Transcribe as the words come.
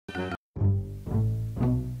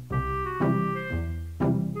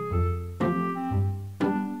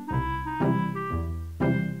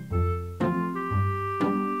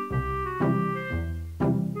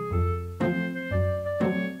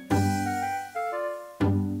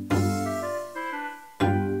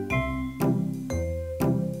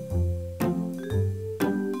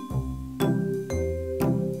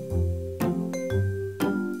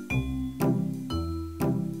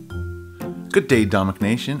Good day, Domik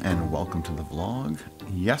Nation, and welcome to the vlog.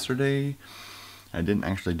 Yesterday, I didn't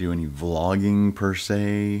actually do any vlogging per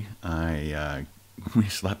se. We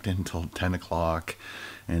slept until 10 o'clock,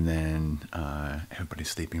 and then everybody's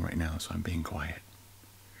sleeping right now, so I'm being quiet.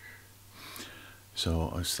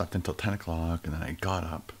 So I slept until 10 o'clock, and then I got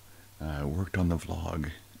up, worked on the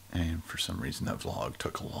vlog, and for some reason that vlog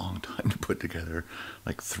took a long time to put together,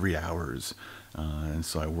 like 3 hours. And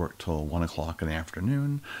so I worked till 1 o'clock in the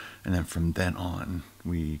afternoon, and then from then on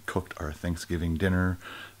we cooked our Thanksgiving dinner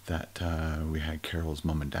that we had Carol's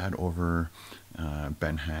mom and dad over.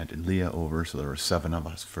 Ben had Leah over, so there were 7 of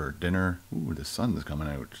us for dinner. Ooh, the sun's coming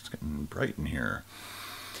out. It's getting bright in here.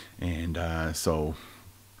 And so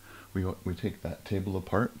we take that table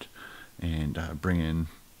apart and bring in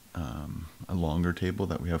a longer table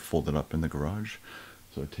that we have folded up in the garage.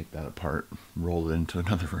 So I take that apart, roll it into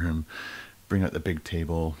another room, bring out the big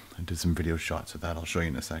table. I did some video shots of that, I'll show you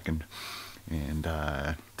in a second. And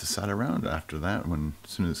just sat around after that. As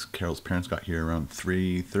soon as Carol's parents got here around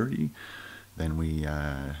 3:30, then we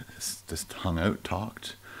just hung out,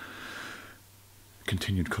 talked,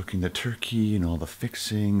 continued cooking the turkey and all the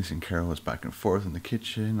fixings, and Carol was back and forth in the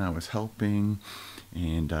kitchen. I was helping,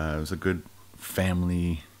 and it was a good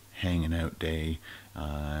family hanging out day.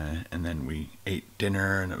 And then we ate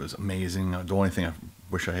dinner, and it was amazing. The only thing I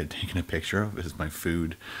wish I had taken a picture of is my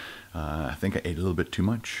food. I think I ate a little bit too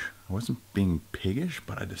much. I wasn't being piggish,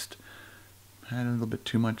 but I just had a little bit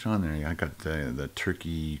too much on there. I got the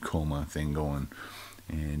turkey coma thing going,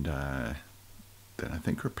 and then I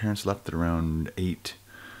think her parents left at around 8,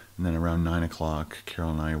 and then around 9 o'clock,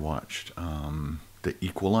 Carol and I watched The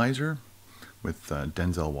Equalizer with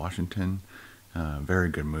Denzel Washington. Very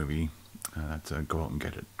good movie. That's a go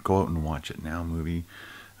out and watch it now movie.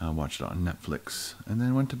 Watched it on Netflix, and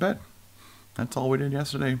then went to bed. That's all we did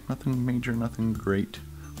yesterday. Nothing major, nothing great.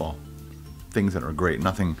 Well, things that are great,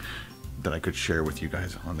 nothing that I could share with you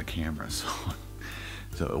guys on the camera. So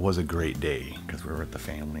it was a great day because we were with the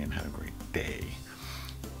family and had a great day.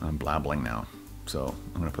 I'm blabbling now, so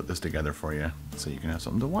I'm gonna put this together for you so you can have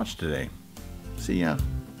something to watch today. See ya.